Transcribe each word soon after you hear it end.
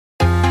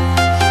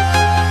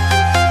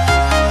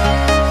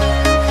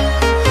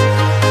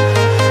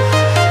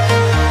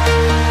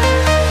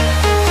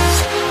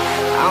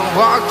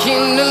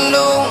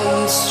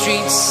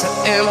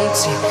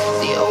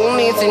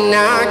thing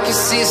I can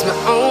see is my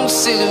own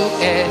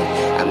silhouette.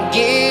 I'm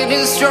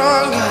getting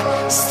stronger,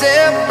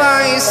 step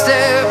by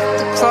step.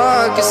 The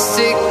clock is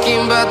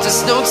ticking, but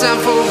there's no time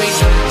for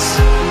regrets.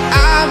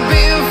 I've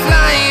been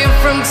flying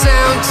from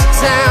town to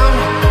town,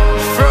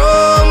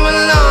 from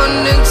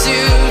London to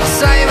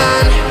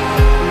Taiwan.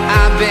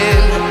 I've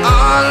been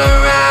all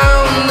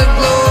around the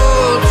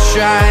globe,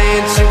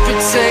 trying to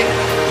protect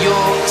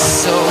your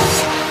soul.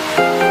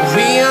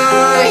 We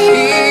are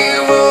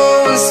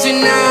heroes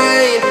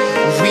tonight.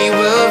 We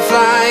will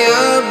fly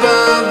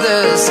above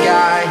the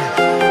sky.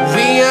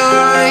 We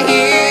are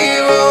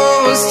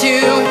heroes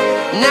tonight.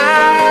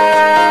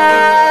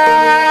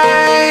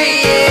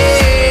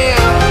 Yeah.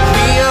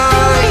 We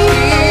are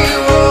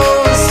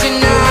heroes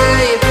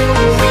tonight.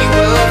 We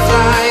will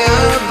fly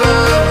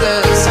above the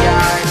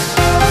sky.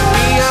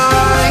 We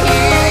are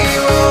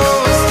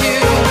heroes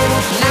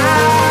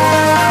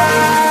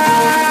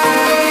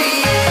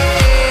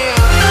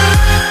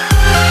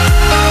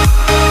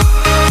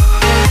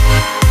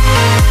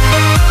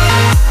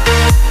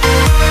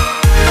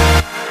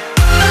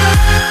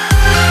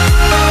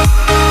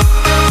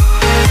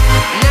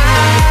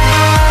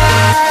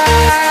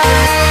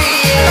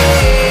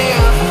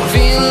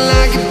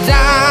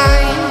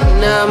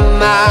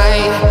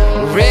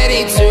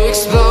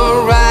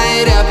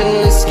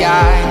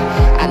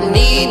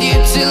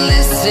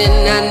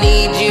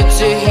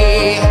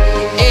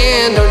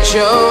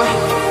show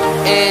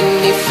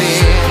any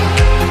fear.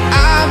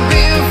 I've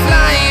been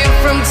flying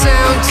from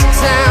town to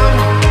town,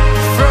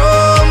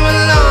 from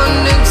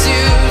London to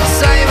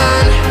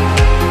Taiwan.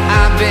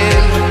 I've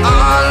been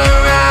all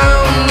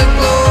around the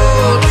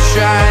globe,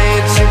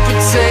 trying to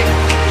protect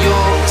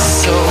your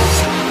soul.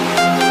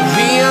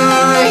 We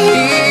are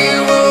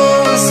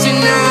heroes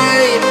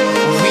tonight.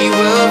 We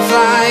will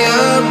fly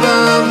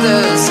above the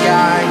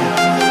sky.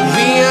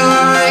 We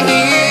are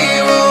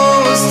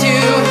heroes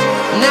tonight.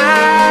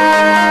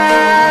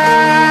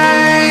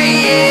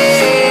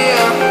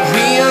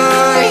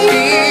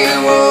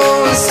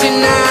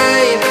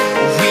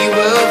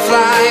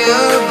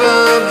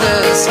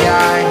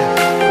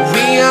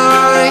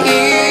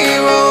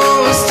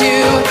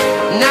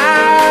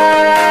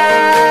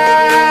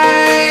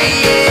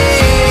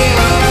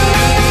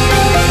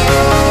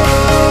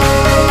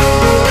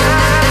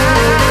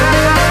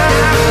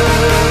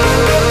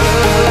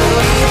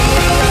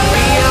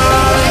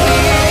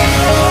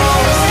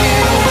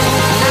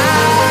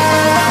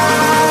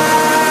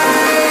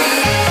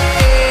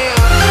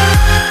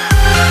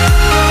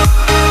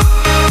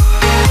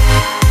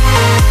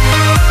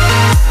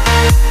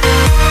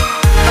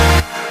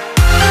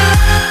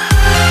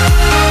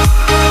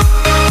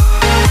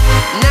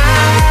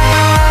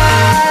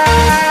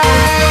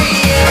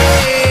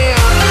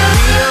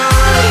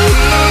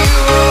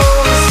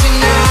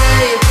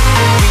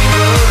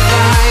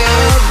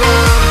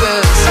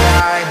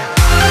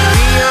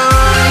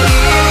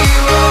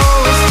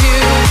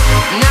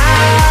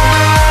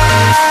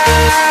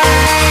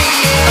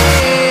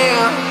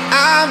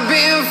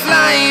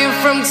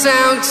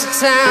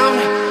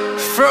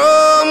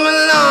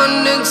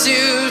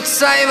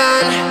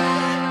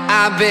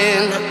 I've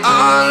been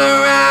all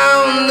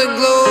around the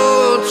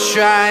globe,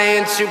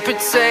 trying to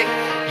protect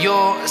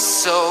your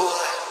soul.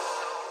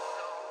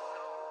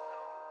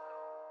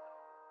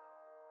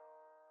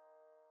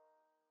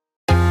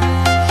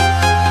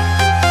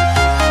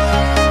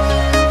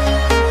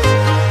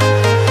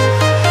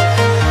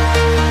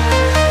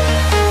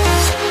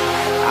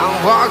 I'm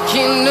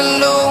walking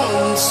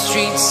alone, the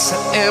streets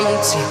are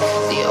empty.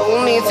 The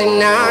only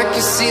thing I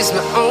can see is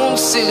my own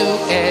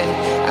silhouette.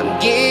 I'm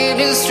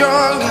getting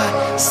stronger,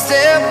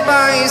 step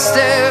by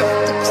step.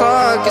 The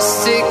clock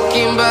is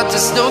ticking, but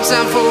there's no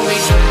time for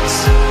regrets.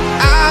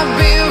 I've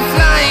been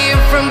flying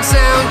from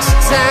town to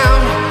town,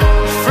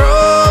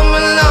 from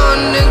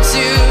London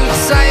to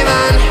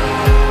Taiwan.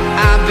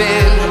 I've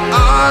been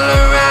all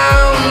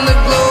around the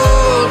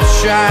globe,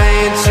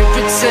 trying to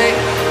protect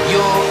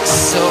your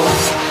soul.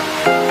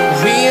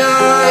 We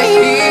are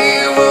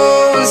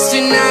heroes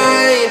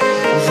tonight.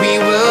 We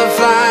will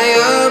fly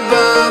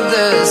above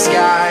the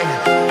sky.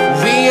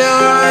 We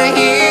are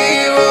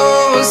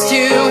heroes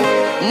tonight.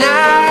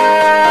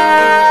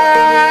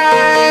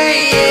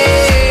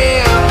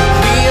 Yeah.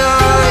 We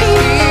are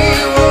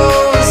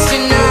heroes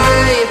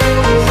tonight.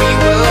 We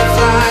will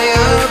fly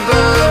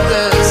above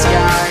the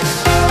sky.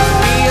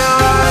 We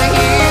are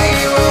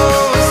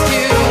heroes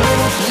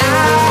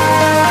tonight.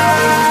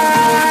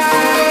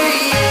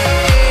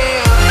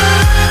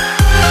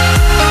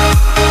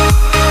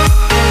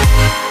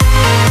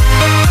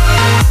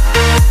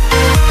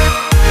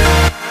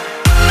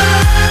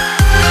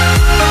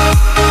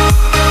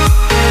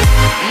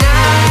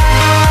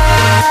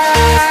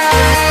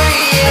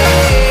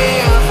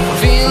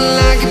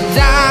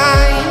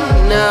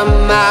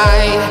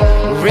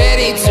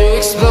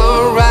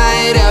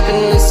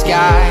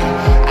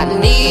 I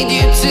need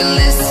you to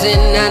listen,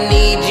 I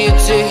need you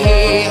to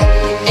hear,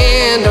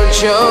 and don't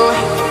show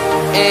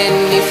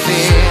any